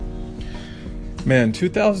Man,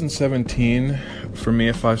 2017, for me,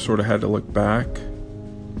 if I sort of had to look back,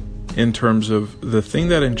 in terms of the thing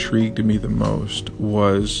that intrigued me the most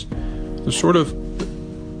was the sort of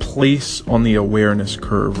place on the awareness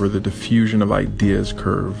curve or the diffusion of ideas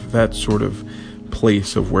curve, that sort of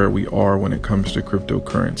place of where we are when it comes to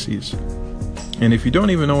cryptocurrencies. And if you don't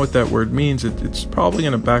even know what that word means, it's probably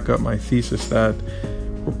going to back up my thesis that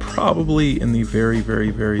we're probably in the very, very,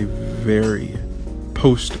 very, very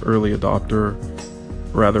post-early adopter,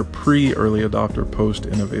 rather pre-early adopter,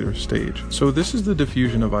 post-innovator stage. So this is the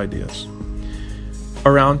diffusion of ideas.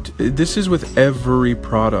 This is with every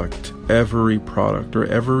product or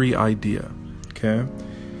every idea, okay?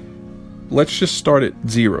 Let's just start at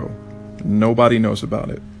zero. Nobody knows about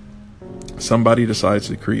it. Somebody decides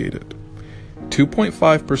to create it.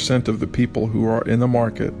 2.5% of the people who are in the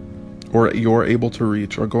market or you're able to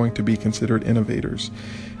reach are going to be considered innovators.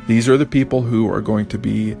 These are the people who are going to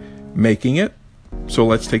be making it. So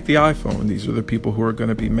let's take the iPhone. These are the people who are going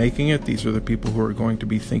to be making it. These are the people who are going to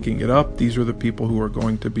be thinking it up. These are the people who are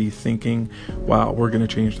going to be thinking, wow, we're going to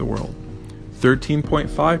change the world.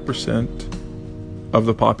 13.5% of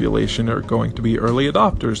the population are going to be early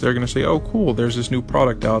adopters. They're going to say, oh, cool, there's this new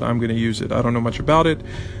product out. I'm going to use it. I don't know much about it,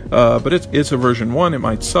 but it's a version 1. It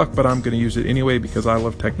might suck, but I'm going to use it anyway because I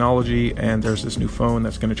love technology and there's this new phone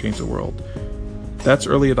that's going to change the world. That's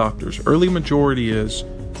early adopters. Early majority is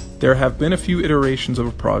there have been a few iterations of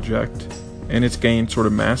a project and it's gained sort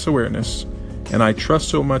of mass awareness and I trust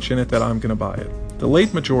so much in it that I'm going to buy it. The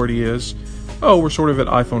late majority is, oh, we're sort of at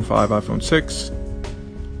iPhone 5, iPhone 6,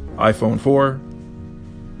 iPhone 4.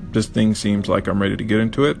 This thing seems like I'm ready to get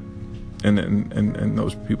into it, and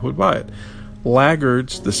those people would buy it.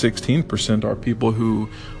 Laggards, the 16%, are people who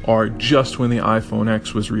are just when the iPhone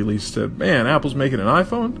X was released said, man, Apple's making an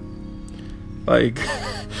iPhone? Like,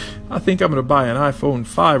 I think I'm going to buy an iPhone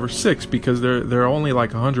 5 or 6 because they're only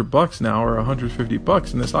like $100 now or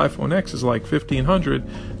 $150, and this iPhone X is like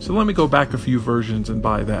 $1,500. So let me go back a few versions and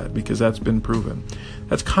buy that because that's been proven.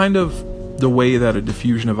 That's kind of the way that a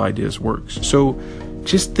diffusion of ideas works. So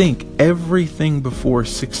just think, everything before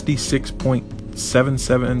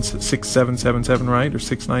 66.77, right? Or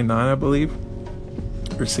 699, I believe.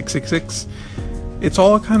 Or 666. It's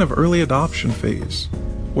all a kind of early adoption phase.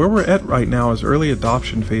 Where we're at right now is early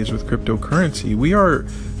adoption phase with cryptocurrency. We are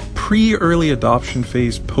pre-early adoption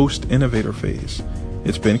phase, post-innovator phase.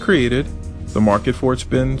 It's been created. The market for it's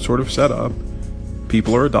been sort of set up.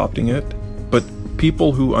 People are adopting it. But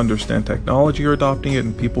people who understand technology are adopting it,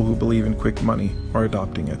 and people who believe in quick money are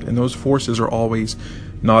adopting it. And those forces are always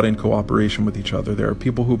not in cooperation with each other. There are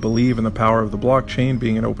people who believe in the power of the blockchain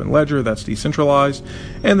being an open ledger that's decentralized,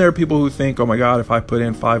 and there are people who think, oh my God, if I put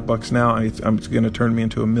in $5 now, it's going to turn me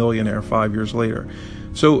into a millionaire 5 years later.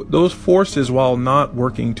 So those forces, while not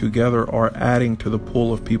working together, are adding to the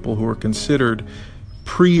pool of people who are considered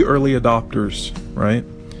pre-early adopters, right?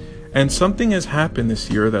 And something has happened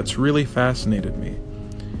this year that's really fascinated me.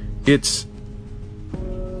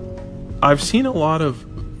 I've seen a lot of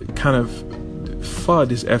kind of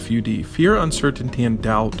FUD is FUD, fear, uncertainty, and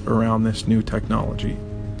doubt around this new technology.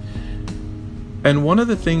 And one of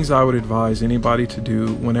the things I would advise anybody to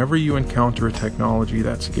do whenever you encounter a technology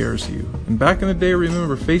that scares you, and back in the day,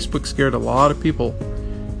 remember, Facebook scared a lot of people.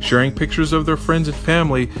 Sharing pictures of their friends and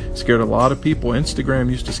family scared a lot of people. Instagram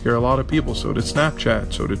used to scare a lot of people. So did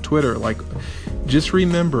Snapchat. So did Twitter. Like, just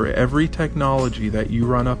remember, every technology that you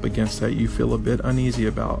run up against that you feel a bit uneasy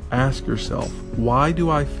about, ask yourself, why do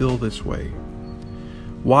I feel this way?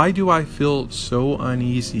 Why do I feel so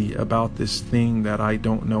uneasy about this thing that I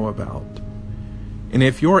don't know about? And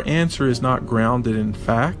if your answer is not grounded in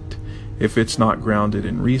fact, if it's not grounded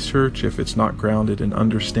in research, if it's not grounded in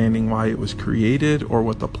understanding why it was created or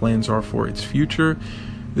what the plans are for its future,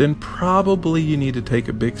 then probably you need to take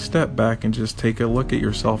a big step back and just take a look at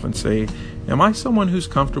yourself and say, am I someone who's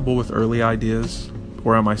comfortable with early ideas,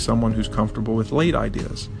 or am I someone who's comfortable with late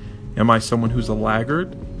ideas? Am I someone who's a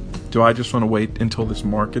laggard? Do I just want to wait until this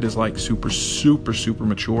market is like super, super, super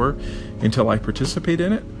mature until I participate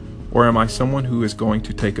in it? Or am I someone who is going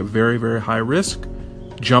to take a very, very high risk,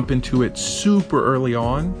 jump into it super early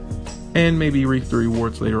on, and maybe reap the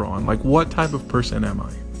rewards later on? Like, what type of person am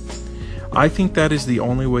I? I think that is the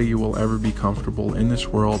only way you will ever be comfortable in this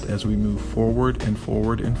world as we move forward and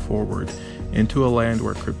forward and forward into a land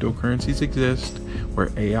where cryptocurrencies exist, where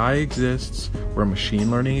AI exists, where machine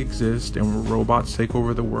learning exists, and where robots take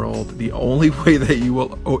over the world. The only way that you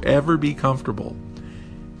will ever be comfortable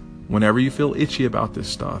whenever you feel itchy about this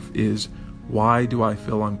stuff is, why do I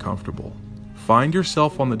feel uncomfortable? Find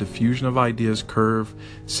yourself on the diffusion of ideas curve,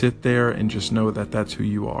 sit there and just know that that's who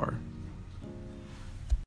you are.